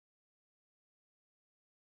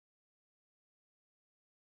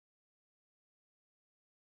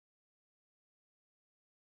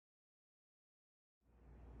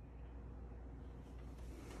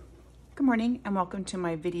Good morning and welcome to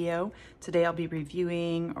my video. Today I'll be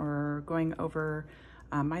reviewing or going over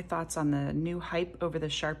my thoughts on the new hype over the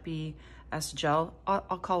Sharpie S Gel. I'll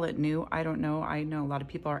call it new. I don't know. I know a lot of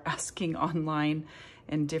people are asking online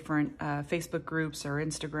in different Facebook groups or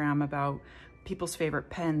Instagram about people's favorite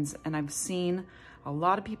pens, and I've seen a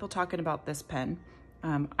lot of people talking about this pen.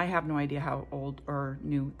 I have no idea how old or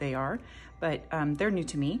new they are, but they're new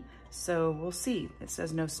to me, so we'll see. It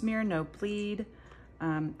says no smear, no bleed.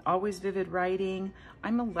 Always vivid writing.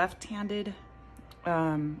 I'm a left-handed,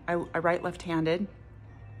 I write left-handed,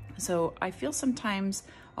 so I feel sometimes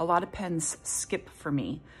a lot of pens skip for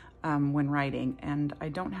me when writing, and I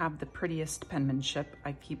don't have the prettiest penmanship.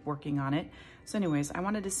 I keep working on it. So anyways, I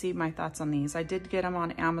wanted to see my thoughts on these. I did get them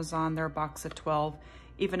on Amazon. They're a box of 12.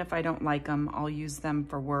 Even if I don't like them, I'll use them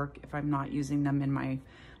for work if I'm not using them in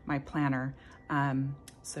my planner.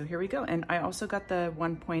 So here we go. And I also got the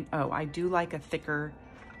 1.0. I do like a thicker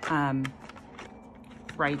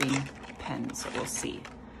writing pen, so we'll see.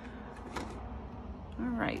 All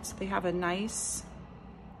right, so they have a nice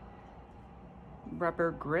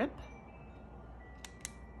rubber grip.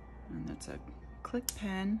 And that's a click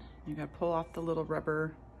pen. You gotta pull off the little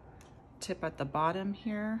rubber tip at the bottom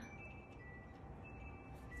here.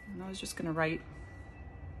 And I was just gonna write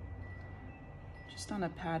just on a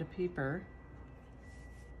pad of paper.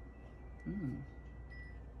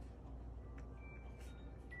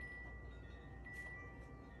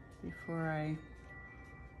 Before I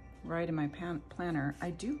write in my planner.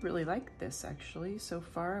 I do really like this actually. So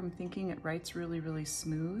far, I'm thinking it writes really, really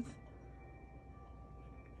smooth.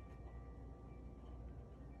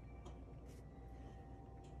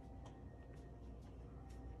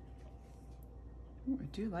 Ooh, I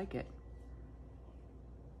do like it.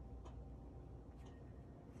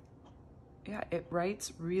 Yeah, it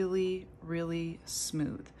writes really, really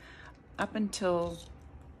smooth. Up until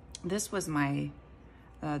this was my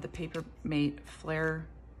the Paper Mate Flare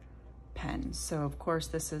pen. So of course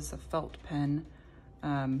this is a felt pen.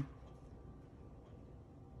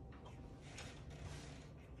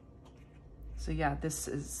 So yeah, this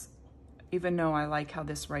is, even though I like how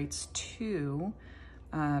this writes too,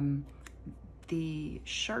 the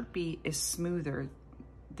Sharpie is smoother.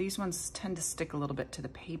 These ones tend to stick a little bit to the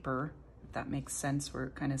paper, if that makes sense, where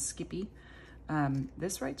kind of skippy.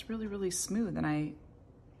 This writes really, really smooth, and I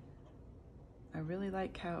really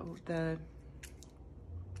like how the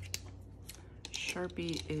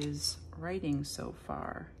Sharpie is writing so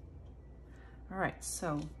far. All right,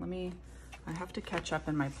 so I have to catch up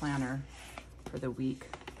in my planner for the week,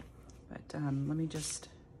 but let me just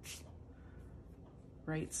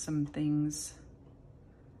write some things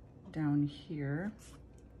down here.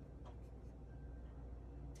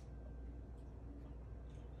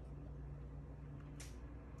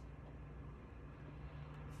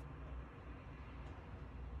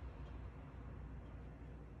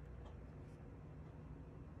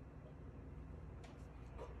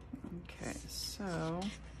 Okay, so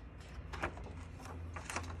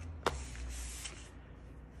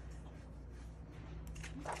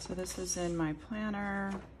this is in my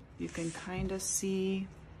planner. You can kind of see,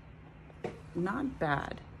 not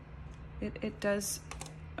bad. It does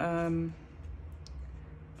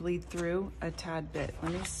bleed through a tad bit.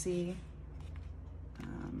 Let me see. I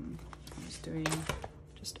was doing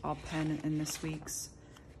just all pen in this week's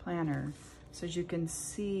planner. So as you can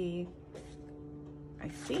see, I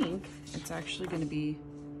think it's actually going to be,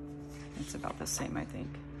 it's about the same, I think.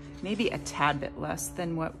 Maybe a tad bit less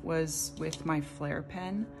than what was with my Flare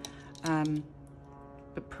pen,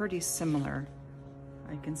 but pretty similar.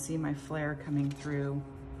 I can see my Flare coming through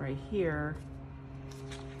right here,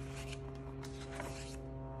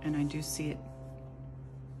 and I do see it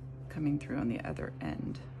coming through on the other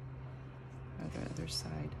end, or the other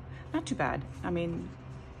side. Not too bad. I mean,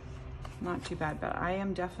 not too bad, but I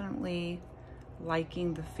am definitely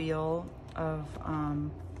liking the feel of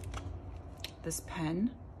this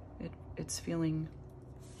pen. It's feeling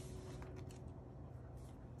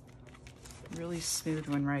really smooth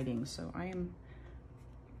when writing, so I am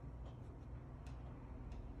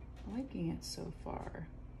liking it so far.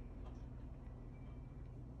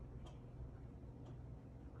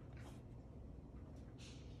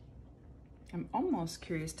 I'm almost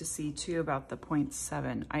curious to see too about the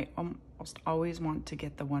 0.7. I almost always want to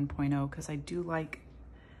get the 1.0 because I do like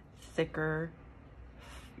thicker,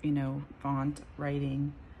 you know, font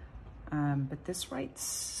writing. But this writes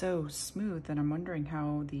so smooth that I'm wondering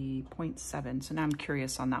how the 0.7, so now I'm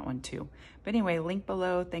curious on that one too. But anyway, link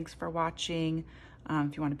below. Thanks for watching.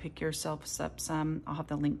 If you want to pick yourselves up some, I'll have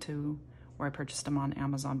the link to where I purchased them on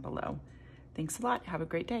Amazon below. Thanks a lot. Have a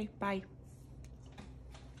great day. Bye.